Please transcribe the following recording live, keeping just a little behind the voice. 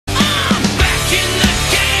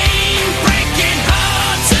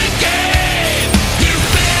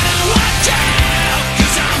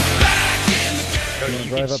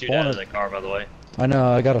drive up shoot out on of the it. car, by the way. I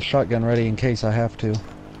know, I got a shotgun ready in case I have to.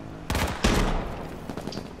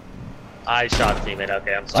 I shot a teammate.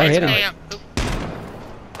 Okay, I'm sorry. I hit him.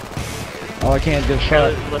 Oh, I can't get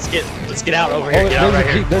shot. Let's get out over here. Oh, Get out right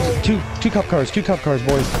here. there's two cop cars,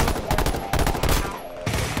 boys.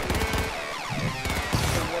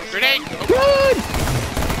 Grenade! Run!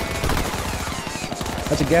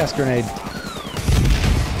 That's a gas grenade.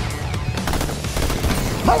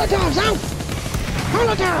 Molotovs out!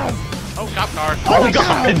 Molotov! Oh, cop car. Oh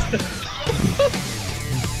God!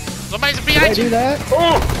 Somebody's Did I behind do you! that?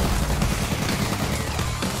 Oh!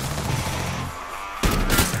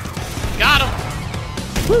 Got him!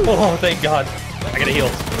 Oh, thank God! I gotta heal.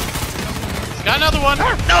 Got another one!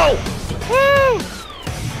 No! Woo!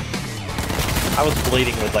 I was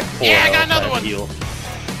bleeding with like 4 Yeah, I got health. another had one. to heal.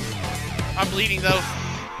 I'm bleeding though.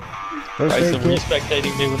 First Bryson, aid were you kit.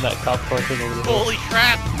 spectating me when that cop car thing over the hill? Holy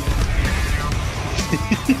crap!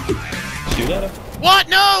 Shoot at him? What?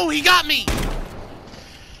 No! He got me!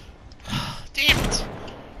 Damn it!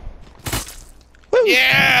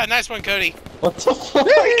 Yeah! Nice one, Cody. What the fuck?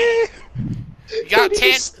 You got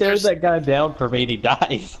 10. Stared that guy down for me and he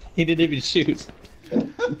died. He didn't even shoot.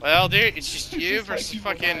 Well, dude, it's just you versus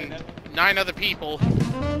fucking 9 other people.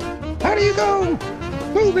 How do you go?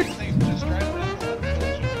 Move it!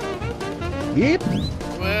 Yep.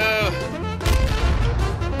 Whoa.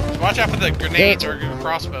 Watch out for the grenades or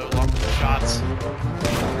crossbow shots.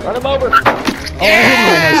 Run him over!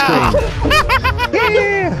 Yeah!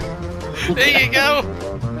 Yeah! There you go.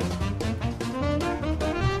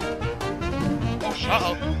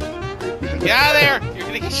 Uh-oh. Get out of there! You're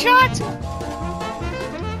gonna get shot!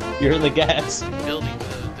 You're in the gas. Building to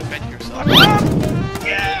defend yourself.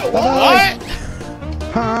 Yeah! What?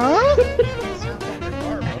 Huh?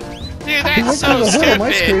 Dude, He that's went so through the hood on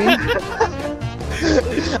my stupid!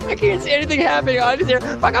 screen. I can't see anything happening. I just hear,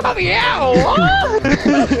 fuck up, yow!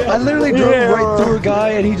 I literally drove right through a guy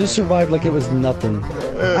and he just survived like it was nothing.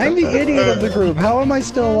 I'm the idiot of the group. How am I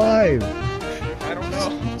still alive? I don't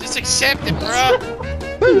know. Just accept it, bro.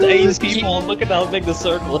 8 people, and look at how big the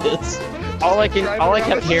circle is. all I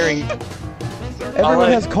kept hearing. Everyone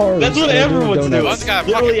has cars. That's what and everyone's doing. One's got a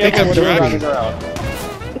Literally fucking everyone's pickup running truck.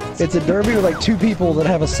 around. It's a derby with like 2 people that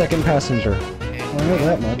have a second passenger. I know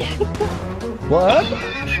that much. What?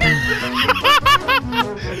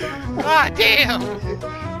 God damn!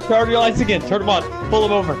 Turn your lights again. Turn them on. Pull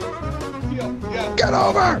them over. Get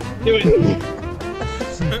over! Do it.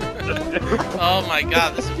 Oh my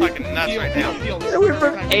god, this is fucking nuts right now. We're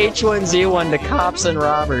from H1Z1 to cops and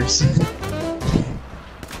robbers.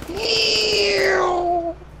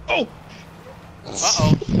 Oh!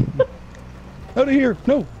 Uh-oh. Out of here!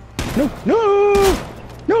 No! No! No!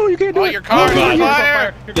 No, you can't do Oh, it! your car's No, on no,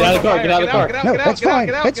 fire! Get out of the car. Get out of the car. No, that's fine!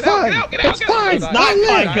 That's fine! That's fine! It's not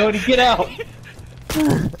fine, Cody. Get out.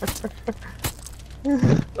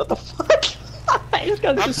 What the fuck?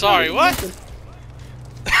 I'm sorry, what?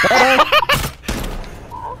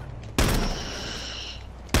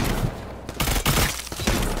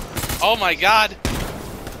 Oh my god!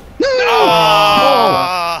 No!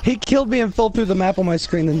 Ah! He killed me and fell through the map on my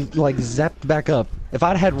screen and like zapped back up. If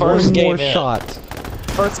I'd had First one game more in. shot.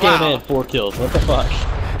 First game Wow. in, 4 kills. What the fuck?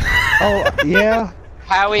 Oh, yeah.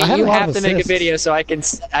 Howie, I had a you lot have of to make a assists. video so I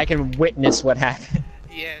can witness what happened.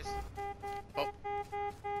 Yes. Oh,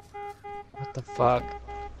 What the fuck?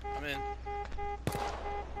 I'm in.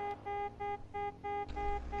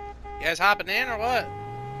 You guys hopping in or what?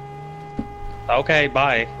 Okay,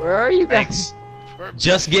 bye. Where are you guys? Thanks.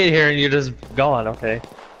 Just get here and you're just gone, okay.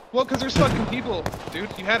 Well, because there's fucking people, dude.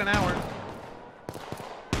 You had an hour.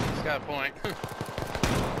 He's got a point.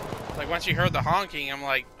 Like once you heard the honking, I'm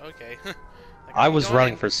like, okay. Like, I I'm was going.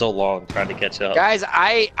 running for so long trying to catch up. Guys,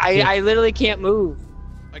 I literally can't move.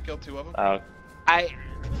 I killed 2 of them.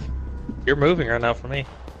 You're moving right now for me.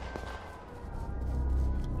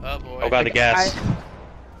 Oh boy. Oh, got the gas.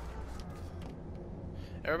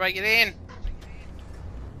 Everybody get in.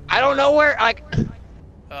 I don't know where. Like,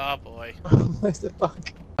 Oh boy. what the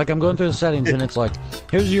fuck? Like I'm going through the settings and it's like,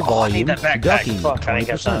 here's your Oh, I need volume, that backpack. ducking, Fuck, I ain't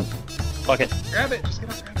got time. 20%. Fuck it. Grab it. Just get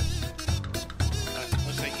up, grab it.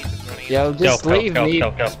 Looks like Ethan's running in. Yo, just leave me.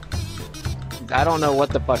 Go. I don't know what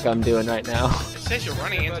the fuck I'm doing right now. It says you're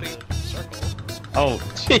running into the circle. Oh,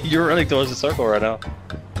 you're running towards the circle right now.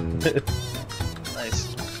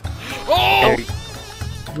 Nice. Oh!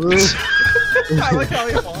 I like how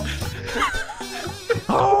he won.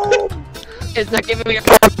 Oh! It's not giving me a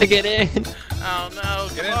card to get in. Oh no,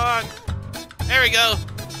 Get come in. on! There we go!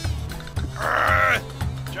 Arrgh.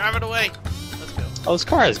 Drive it away! Let's go. Oh, this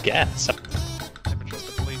car has gas. Never trust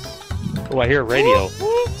the police. Oh, I hear a radio. Whoop,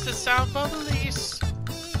 whoop. It's the sound of police!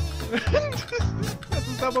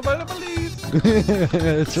 Stop by the police.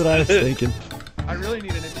 That's what I was thinking. I really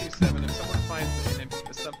need an MP7. If someone finds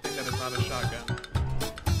something that is not a shotgun.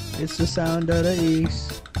 It's the sound of the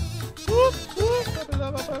east. Whoop, whoop, stop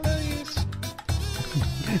by the police.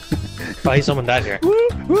 Oh, someone died here. Woo,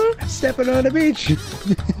 woo, stepping on the beach.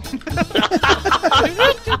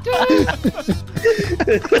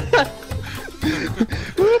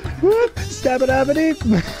 Whoop, whoop, stab it up it deep.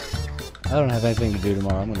 I don't have anything to do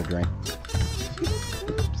tomorrow. I'm gonna drink.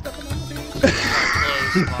 Stepping on the beach.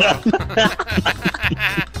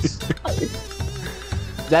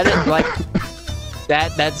 That is like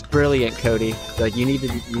that's brilliant, Cody. Like you need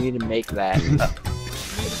to make that.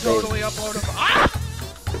 Totally upload a. Ah!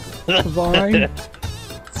 Vine.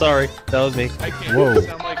 Sorry, that was me. I can't. Whoa. You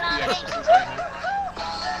sound like the Exorcist right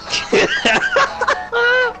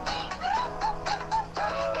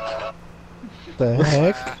The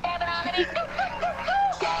heck?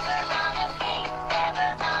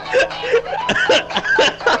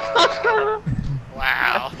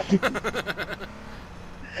 Wow.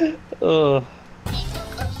 Oh.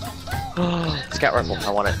 Scout rifle. I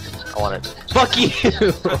want it. I want it. Fuck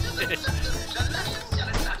you!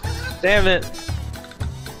 Damn it!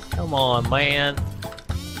 Come on, man.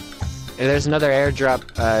 Hey, there's another airdrop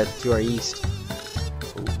to our east.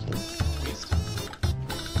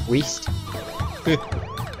 West.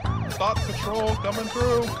 Stop patrol coming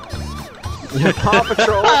through. Paw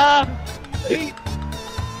Patrol. Hey.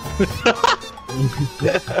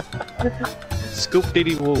 Scoop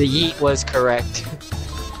diddy woo. The yeet was correct.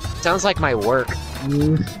 Sounds like my work.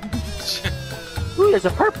 Ooh, there's a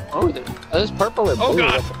purple. Oh, there's purple and blue. Oh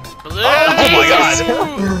god. Blue. Oh my god!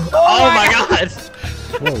 Oh my god!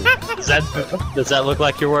 Whoa. Does that look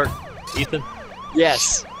like your work, Ethan?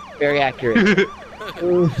 Yes, very accurate.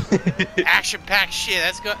 Action-packed shit.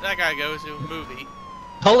 That guy goes to a movie.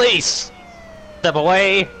 Police! Step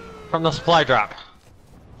away from the supply drop.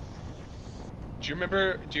 Do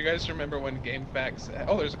you guys remember when GameFAQs?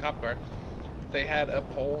 Oh, there's a cop car. They had a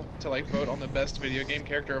poll to like vote on the best video game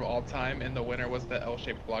character of all time, and the winner was the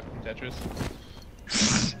L-shaped block from Tetris.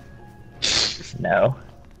 No.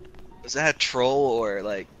 Was that a troll or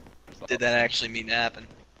like did that actually mean to happen?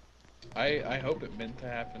 I hope it meant to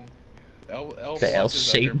happen. L The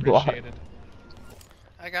L-shaped block. underappreciated.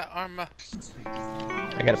 I got armor.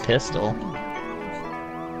 I got a pistol.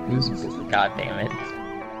 God damn it.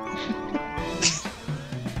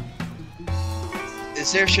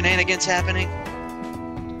 Is there shenanigans happening?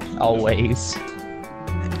 Always.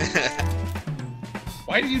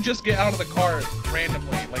 Why did you just get out of the car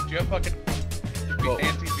randomly? Like, do you have fucking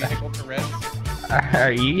anti-vehicle Tourette's?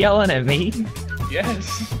 Are you yelling at me?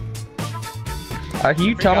 Yes. Are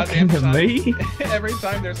you Every talking to goddamn me? Every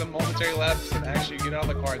time there's a momentary lapse in action, you get out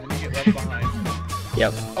of the car and then you get left behind.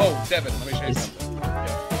 Yep. Oh, Devin, let me show you It's- something.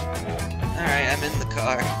 Yeah. Alright, I'm in the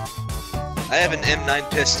car. I have an M9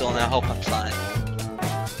 pistol and I hope I'm fine.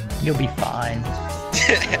 You'll be fine.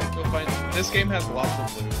 You'll find this game has lots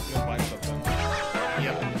of loot. You'll find something.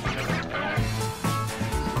 Yep.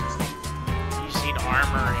 You just need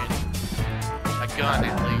armor and a gun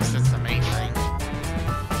at least. That's the main thing.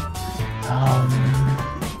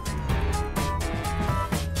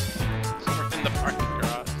 We're in the parking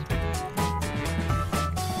garage.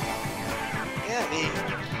 Yeah, I mean,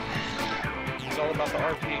 It's all about the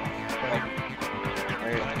RP.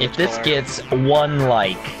 If this gets one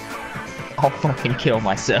like, I'll fucking kill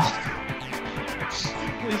myself.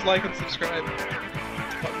 Please like and subscribe.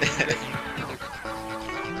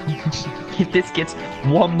 If this gets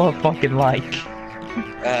one motherfucking like,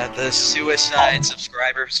 the suicide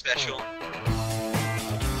subscriber special.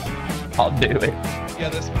 I'll do it. Yeah,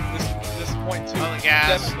 this point too. Oh, the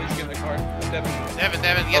gas. Devin, please get in the car. Devin. Devin,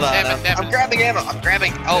 get Hold on, Devin. I'm grabbing ammo. I'm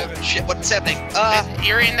grabbing. Oh Devin. shit! What's happening?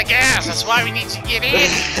 You're in the gas. That's why we need to get in.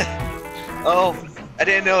 Oh, I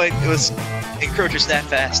didn't know it was encroachers that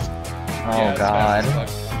fast. Oh it's god.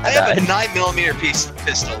 fast as fuck. I have a died. 9mm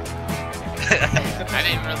pistol. I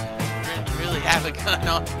didn't really have a gun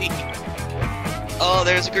on me. Oh,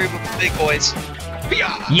 there's a group of big boys.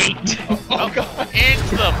 Yeet! Oh god.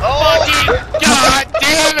 Into the Oh. fucking god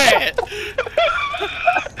damn it!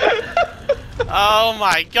 Oh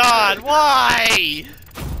my god, why?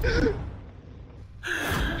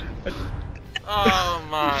 Oh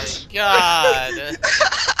my god.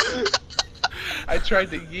 I tried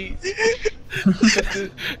to yeet.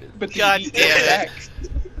 but the God yeet damn it. back.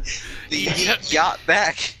 The yeet yacht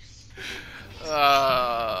back.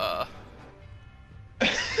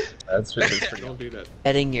 That's really pretty. Don't do that.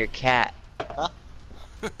 Petting your cat.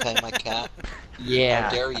 Pet my cat. How Yeah.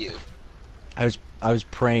 dare you? I was I was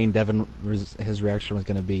praying his reaction was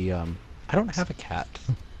gonna be, I don't have a cat.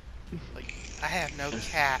 Like, I have no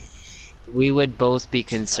cat. We would both be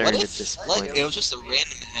concerned at this point. It was just a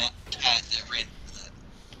random cat that ran into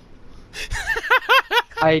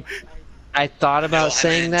that. I thought about No,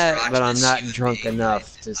 saying I'm that, an but I'm not androgynous drunk human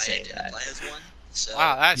enough being. to say I that. identify as one, so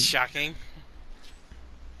Wow, that's shocking.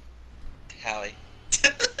 Howie.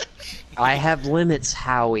 I have limits,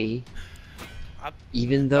 Howie. I-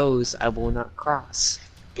 Even those I will not cross.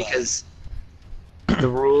 Because the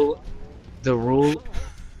rule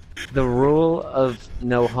of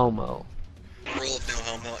no homo. Rule of no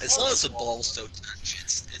homo. As long as the balls don't touch,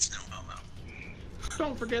 it's no homo.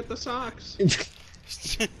 Don't forget the socks.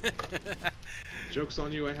 Joke's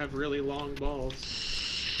on you, I have really long balls.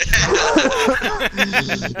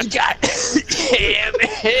 God damn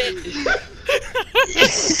it! Wait,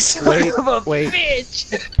 Son of a wait.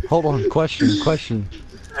 bitch! Hold on, question.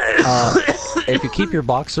 If you keep your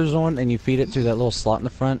boxers on and you feed it through that little slot in the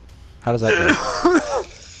front, how does that go?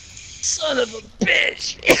 Son of a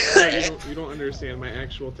bitch! You don't understand, my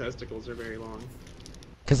actual testicles are very long.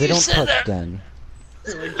 Because they You don't said touch that- then.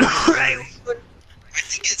 They're like giant balls. I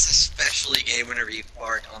think it's especially gay whenever you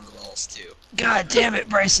fart on the balls too. God damn it,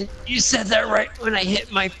 Bryson! You said that right when I hit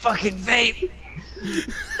my fucking vape!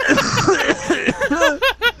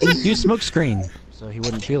 Use smoke screen so he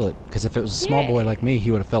wouldn't feel it. Because if it was a small boy like me,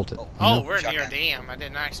 he would have felt it. you Oh, know? we're near Shotgun. damn. I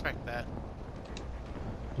did not expect that.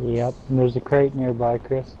 Yep, there's a crate nearby,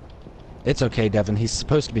 Chris. It's okay, Devin. He's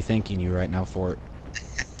supposed to be thanking you right now for it.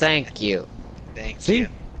 Thank you. Thank See? you.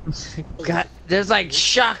 God, there's like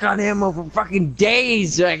shotgun ammo for fucking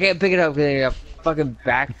days. So I can't pick it up because I got a fucking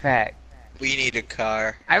backpack. We need a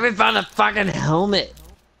car. I haven't found a fucking helmet.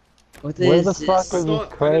 What Where is the this? fuck was Well, this I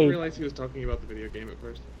didn't crate? realize he was talking about the video game at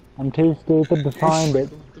first. I'm too stupid to find it.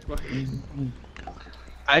 What the fuck?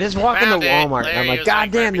 I just walk into Found it. Walmart and Larry I'm like, was, God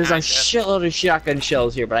like, damn, right there's a behind you. shitload of shotgun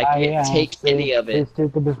shells here, but I can't take any of Too it.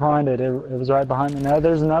 stupid to find it. It was right behind me. No,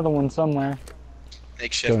 there's another one somewhere. Go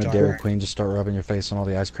Makeshift to Dairy armor. Queen, just start rubbing your face on all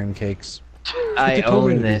the ice cream cakes. I Get the toll own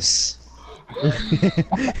ready. this. You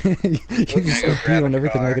just start peeing on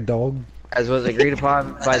everything like a dog. As was agreed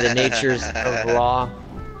upon by the natures of law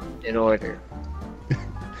and order.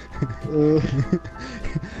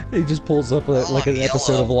 He just pulls up like an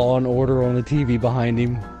episode yellow. of Law and Order on the TV behind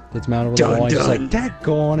him that's mounted on the wall. He's just like,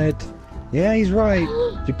 daggone it. Yeah, he's right.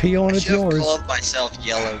 If you pee on it, I it's should have yours. called myself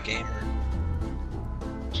Yellow Gamer.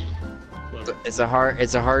 It's a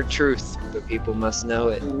hard truth, but people must know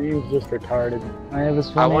it. He's just retarded. I have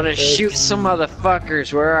a I want to swimming shoot fish some and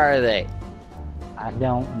motherfuckers. Where are they? I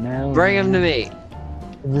don't know. Bring them to man.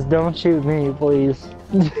 me. Just don't shoot me, please.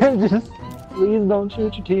 Just please don't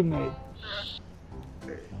shoot your teammate.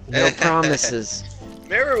 No promises.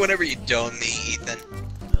 Remember whenever you doned me, Ethan?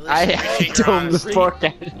 At least I appreciate your don't honesty. fuck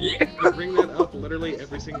out of you. I bring that up literally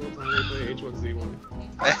every single time we play H1Z1.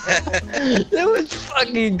 That was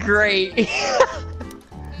fucking great.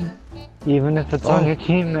 Even if it's on your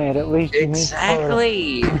teammate, at least you need to cover.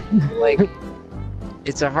 Exactly. Like,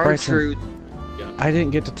 it's a hard Bryson. truth. I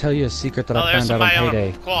didn't get to tell you a secret that Oh, I there's found out on somebody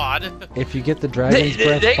on Payday. a quad. If you get the They, Dragon's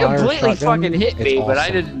Breath they fire completely shotgun, fucking hit it's me, but I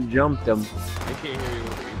awesome. didn't jump them. I can't hear you.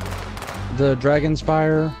 The Dragon's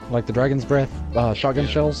Fire, like the Dragon's Breath shotgun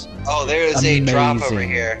shells, Oh, there is a drop over Amazing.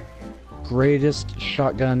 here. greatest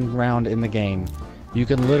shotgun round in the game. You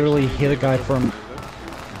can literally hit a guy from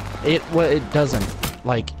it. Well, it doesn't.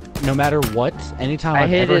 Like, no matter what, anytime I I've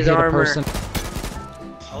hit ever his hit a armor. person,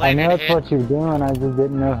 I know that's hit. what you're doing, I just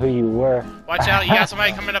didn't know who you were. Watch out, you got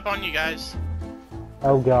somebody coming up on you guys.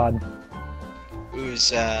 Oh god. Who's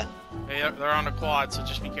They're on a quad, so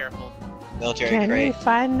just be careful. military crate?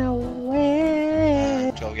 find a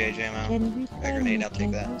way? 12 gauge ammo. A grenade, I'll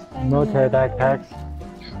take that. Military backpacks.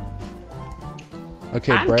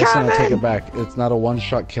 okay, I'm Bryson, I take coming! it back. It's not a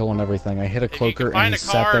one-shot kill and everything. I hit a If you can cloaker find and a he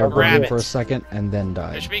sat car, there grab burning it. for a second and then There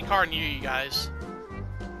died. should be a car near you guys.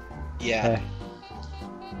 Yeah.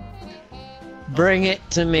 Bring it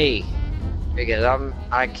to me, because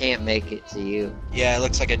I can't make it to you. Yeah, it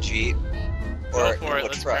looks like a Jeep. Or Go for it, a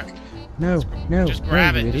let's truck. No, no, Just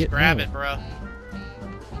grab no, it, you just idiot, grab no. it, bro.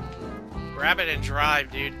 Grab it and drive,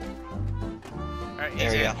 dude. Alright, There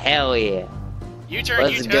we easy. go. Hell yeah. You turn,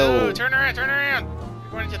 Let's you go. turn around, turn around.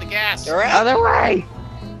 You're going into the gas. All right. Other way!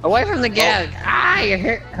 Away from the gas! Ah, you're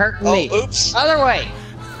hurting me! Oh, oops. Other way!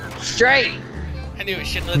 Straight! I knew it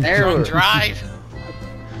should let the There drunk we- drive.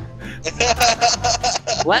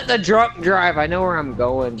 Let the drunk drive, I know where I'm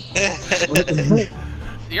going.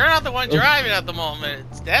 You're not the one driving at the moment.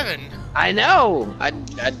 It's Devin. I know!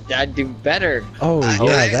 I'd do better. Oh,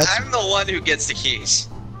 yeah, that's I'm the one who gets the keys.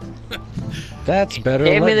 That's better.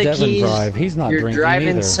 Give me Let the Devin keys. drive. He's not You're drinking driving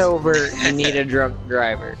either. sober. You need a drunk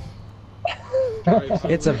driver.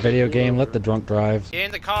 It's a video game. Let the drunk drive. Get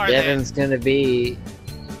in the car. Devin's gonna be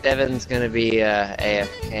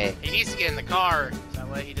AFK. He needs to get in the car. So that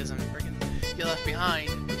way he doesn't freaking get left behind.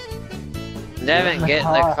 Devin, get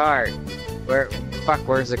in the car.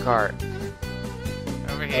 Where's the car?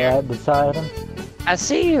 Over here. Right beside him. I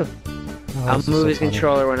see you. Oh, I'll this is move so his funny.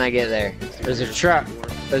 controller when I get there. There's a truck.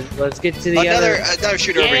 Let's get to the Another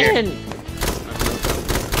shooter over Get here. in!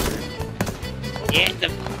 Get the.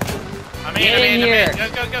 I'm Get in, in I'm here. in.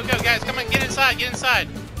 Go, guys. Come on, get inside, get inside.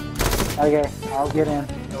 Okay, I'll get in.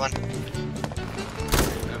 Come on.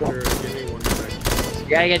 You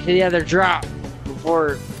gotta get to the other drop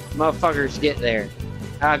before motherfuckers get there.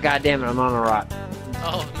 Oh goddamn it! I'm on a rock.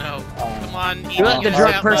 Oh, no. Come on. You let the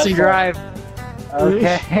drunk person drive.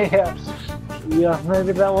 Okay. Yeah,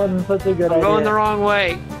 maybe that wasn't such a good I'm idea. going the wrong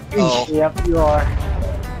way. Oh. Yep, you are.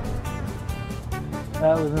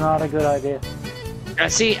 That was not a good idea. I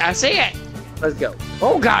see it. Let's go.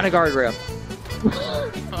 Oh god, a guardrail.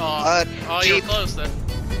 Oh, you're Jeep. close then.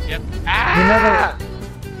 Yep. Ah!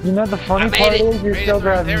 You know the funny I made part it. is you're Made still it through.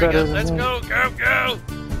 driving There we better go. than Let's me. go.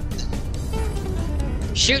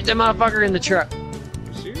 Shoot the motherfucker in the truck.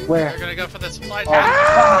 Where? We're gonna go for the supply Oh. truck.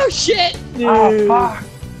 Oh shit! Oh, Dude. fuck!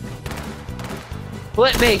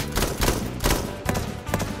 Flip me.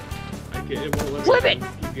 Flip it.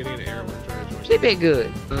 Keep getting an error when I try to join. Flip it good.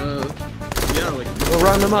 Yeah, like We'll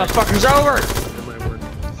run the motherfuckers over. that might work.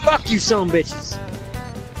 Fuck you, son of bitches.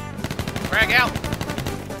 Frag out.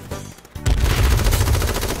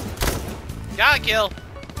 Got a kill.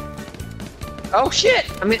 Oh shit!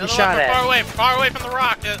 I'm getting Another shot one at. far away from the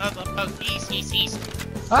rock. East.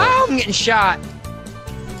 Oh, I'm getting shot.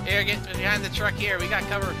 Here, get behind the truck here. We got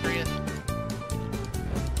cover for you.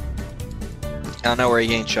 I don't know where you're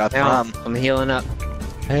getting shot Now, from. I'm healing up.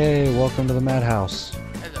 Hey, welcome to the madhouse.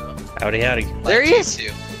 Hello. Howdy. There he is. Too.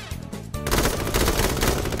 Yeah,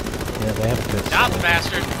 they have a good. Got the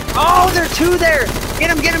bastard. Oh, there are two there. Get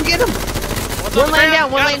him. What's One on the laying ground?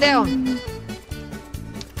 down. One Got laying him. down.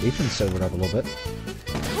 Ethan sobered up a little bit.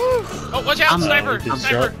 Oh, watch out, sniper. That's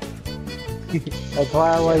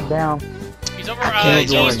why I laid down. He's over killed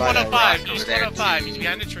East one. 105. Over East there, 105. He's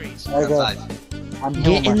behind the trees. Okay. Outside. I'm Get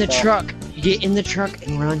healing in the myself. truck. Get in the truck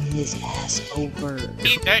and run his ass over.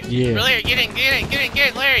 Yeah. Larry, get in, Larry, get in.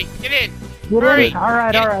 Get Hurry. in.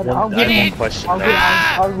 Alright. I'll get in. in. Question I'll get in.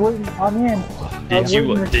 Ah! I'm in.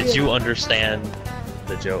 Did you understand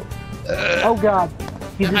the joke? Oh god.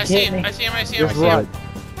 He I just see hit him, me. I see him. Just right.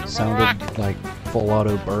 Sounded like full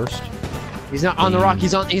auto burst. He's not on the rock.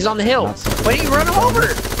 He's on the hill. Not so- Why didn't you run him over?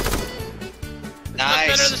 Better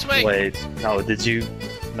Nice. this way. Wait, no, did you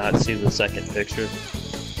not see the second picture?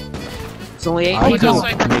 It's only 8 I He's people.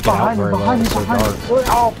 outside. couldn't make it out Behind you, very well. behind you, It's so behind dark. you.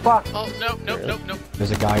 Oh fuck. Oh, nope.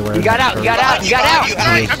 There's a guy wearing. You got that out. You got shirt. out. You got out. You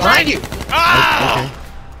I'm behind you. Ah! Okay.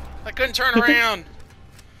 I couldn't turn around.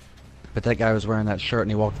 But that guy was wearing that shirt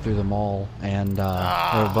and he walked through the mall and there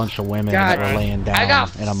were a bunch of women God. that were laying down I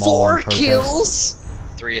got in a mall on 4 protest. kills.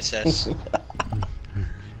 3 assists.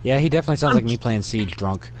 Yeah, he definitely sounds like me playing Siege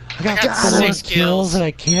drunk. I got got 4 6 kills. and I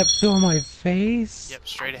can't feel my face. Yep,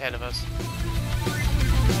 straight ahead of us.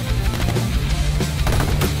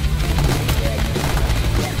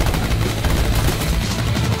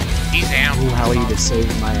 He's down. Ooh, how you just saved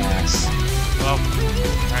my ass. Well,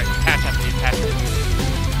 alright, patch up, dude, patch up.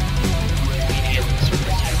 Immediately,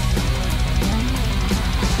 super safe.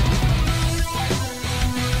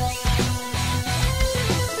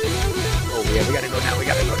 Oh yeah, we gotta go now.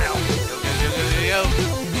 Go.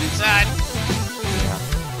 Inside.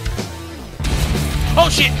 Oh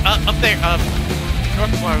shit! Up there,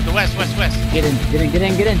 north, or the west. Get in.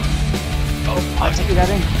 Oh, I'll take that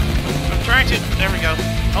in. I'm trying to. There we go.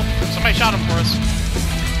 Oh, somebody shot him for us.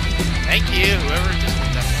 Thank you, whoever just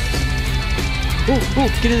did that for us. Ooh,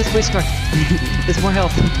 get in this police car. There's more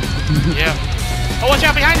health. Yeah. Oh, watch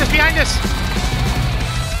out! Behind us!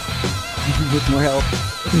 With more health.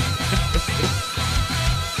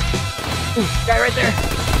 Ooh, guy right there.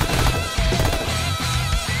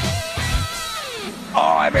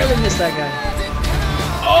 Oh, I barely missed that guy.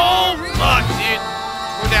 Oh, fuck, dude.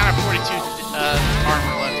 We're down at 42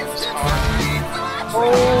 armor left in this car. Oh,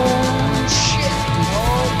 shit.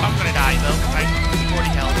 Oh, I'm gonna die, though. I have 40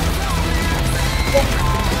 health.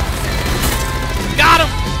 Got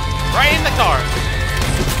him! Right in the car.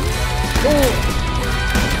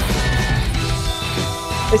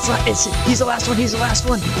 He's the last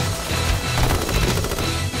one.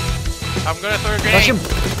 I'm gonna throw a Rush grenade. him.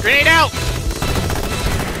 Grenade out!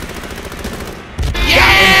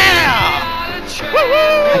 Yeah!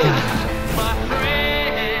 Woo-woo!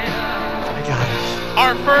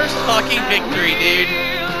 Our first fucking victory, dude.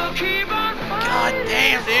 God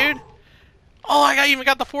damn, dude. Oh, I even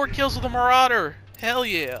got the 4 kills with the Marauder. Hell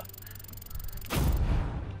yeah.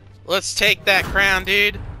 Let's take that crown,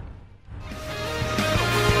 dude.